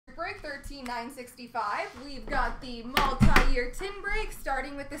$14,965. We've got the multi-year tin break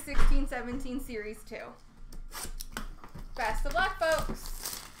starting with the 16-17 Series 2. Best of luck, folks.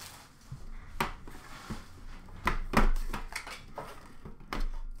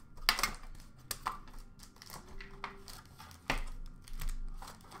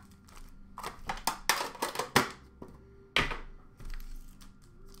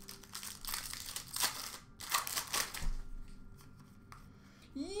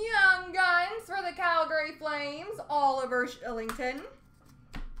 Young Guns for the Calgary Flames, Oliver Shillington.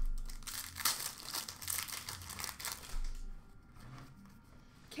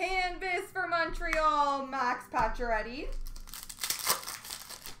 Canvas for Montreal, Max Pacioretty.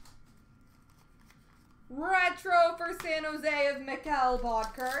 Retro for San Jose of Mikhail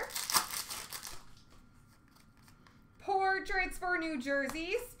Bodker. Portraits for New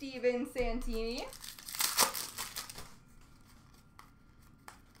Jersey, Steven Santini.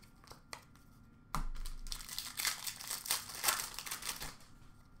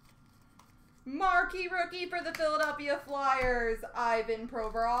 Marquee rookie for the Philadelphia Flyers, Ivan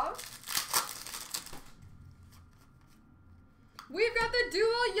Provorov. We've got the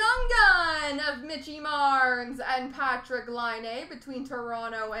dual Young Gun of Mitchie Marnes and Patrick Laine between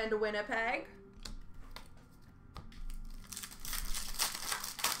Toronto and Winnipeg.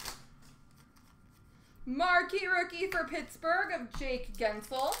 Marquee rookie for Pittsburgh of Jake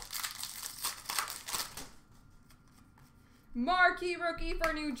Gensel. Marquee rookie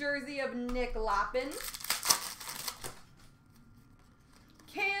for New Jersey of Nick Lappin.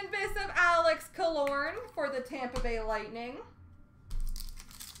 Canvas of Alex Killorn for the Tampa Bay Lightning.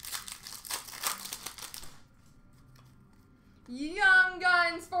 Young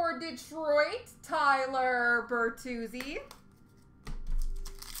Guns for Detroit, Tyler Bertuzzi.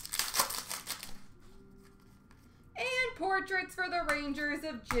 And portraits for the Rangers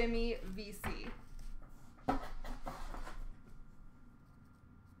of Jimmy Vesey.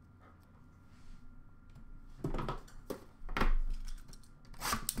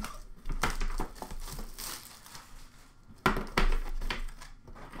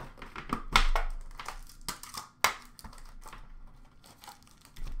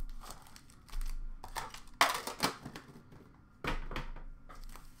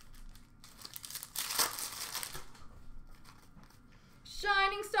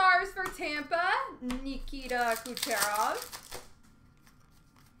 Shining Stars for Tampa, Nikita Kucherov.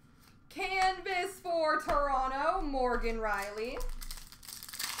 Canvas for Toronto, Morgan Riley.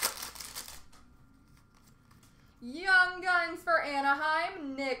 Young Guns for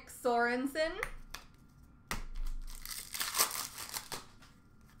Anaheim, Nick Sorensen.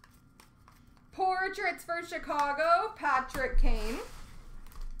 Portraits for Chicago, Patrick Kane.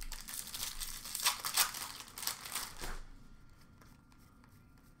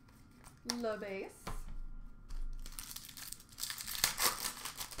 Le base.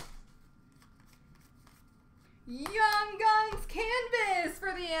 Young Guns canvas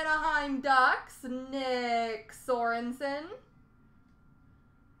for the Anaheim Ducks, Nick Sorensen.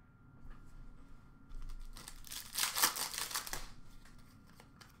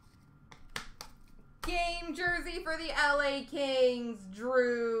 Game jersey for the LA Kings,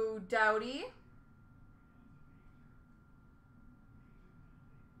 Drew Doughty.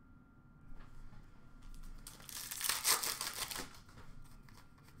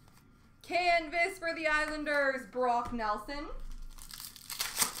 Canvas for the Islanders, Brock Nelson.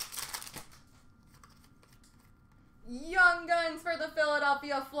 Young Guns for the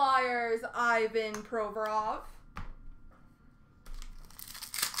Philadelphia Flyers, Ivan Provorov.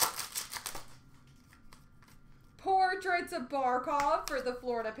 Portraits of Barkov for the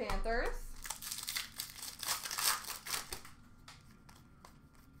Florida Panthers.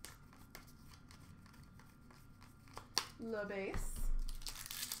 Le base.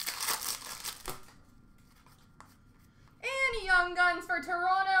 Young Guns for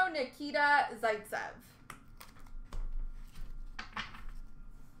Toronto, Nikita Zaitsev.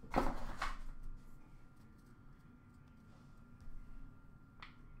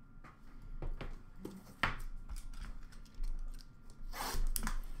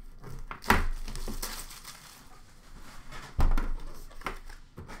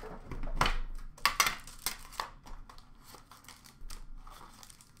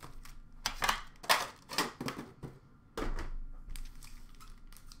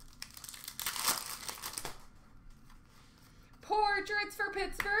 Portraits for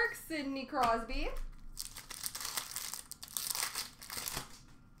Pittsburgh, Sidney Crosby.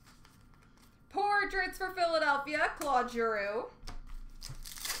 Portraits for Philadelphia, Claude Giroux.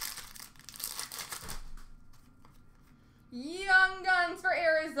 Young Guns for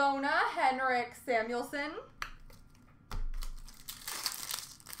Arizona, Henrik Samuelsson.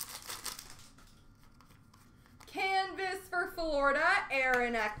 Canvas for Florida,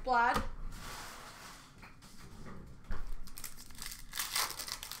 Aaron Ekblad.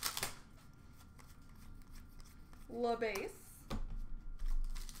 LaBase.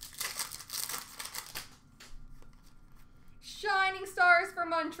 Shining Stars for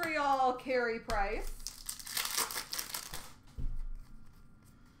Montreal, Carey Price.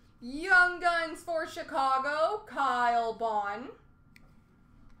 Young Guns for Chicago, Kyle Bond.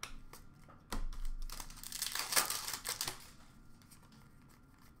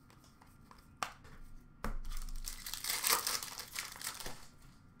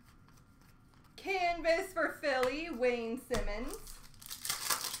 Canvas for Philly, Wayne Simmons.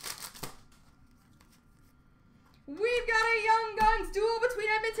 We've got a Young Guns duel between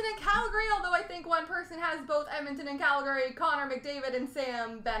Edmonton and Calgary, although I think one person has both Edmonton and Calgary, Connor McDavid and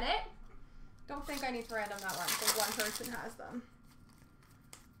Sam Bennett. Don't think I need to random that one. I think one person has them.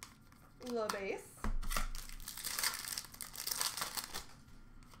 LaBase.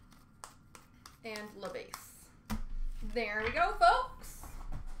 And LaBase. There we go, folks.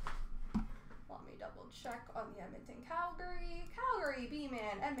 Let me double check on the Edmonton Calgary. Calgary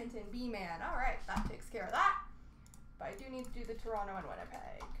B-Man, Edmonton B-Man. All right, that takes care of that. But I do need to do the Toronto and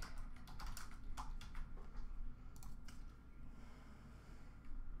Winnipeg.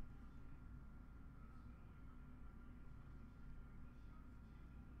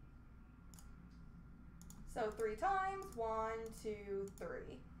 So 3 times. 1, 2, 3.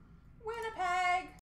 Winnipeg.